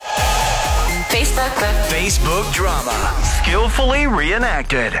Facebook drama, skillfully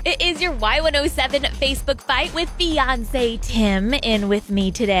reenacted. It is your Y107 Facebook fight with fiance Tim in with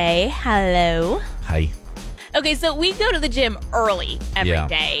me today. Hello. Hi. Okay, so we go to the gym early every Yeah.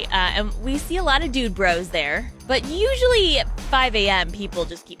 day, and we see a lot of dude bros there. But usually at 5 a.m., people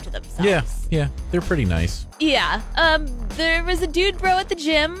just keep to themselves. Yeah, they're pretty nice. Yeah. There was a dude bro at the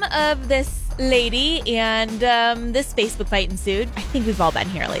gym of this lady, and this Facebook fight ensued. I think we've all been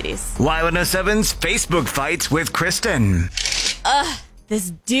here, ladies. Y107's Facebook fights with Kristen.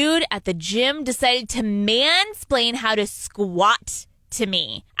 This dude at the gym decided to mansplain how to squat to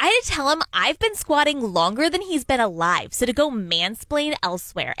me. I had to tell him I've been squatting longer than he's been alive, so to go mansplain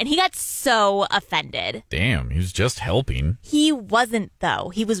elsewhere. And he got so offended. Damn, he was just helping. He wasn't, though.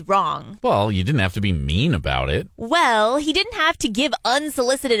 He was wrong. Well, you didn't have to be mean about it. Well, he didn't have to give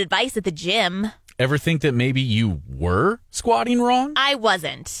unsolicited advice at the gym. Ever think that maybe you were squatting wrong? I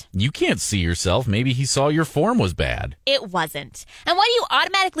wasn't. You can't see yourself. Maybe he saw your form was bad. It wasn't. And why do you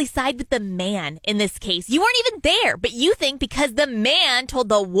automatically side with the man in this case? You weren't even there, but you think because the man told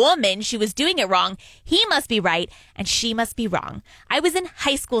the woman she was doing it wrong, he must be right and she must be wrong. I was in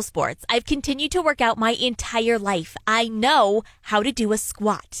high school sports. I've continued to work out my entire life. I know how to do a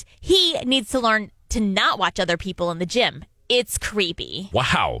squat. He needs to learn to not watch other people in the gym. It's creepy.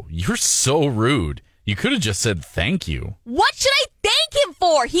 Wow, you're so rude. You could have just said thank you. What should I thank him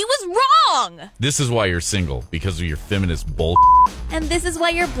for? He was wrong. This is why you're single, because of your feminist bull. And this is why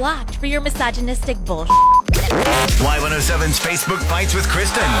you're blocked for your misogynistic bullshit. Y107's Facebook fights with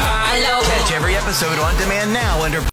Kristen. Catch every episode on demand now under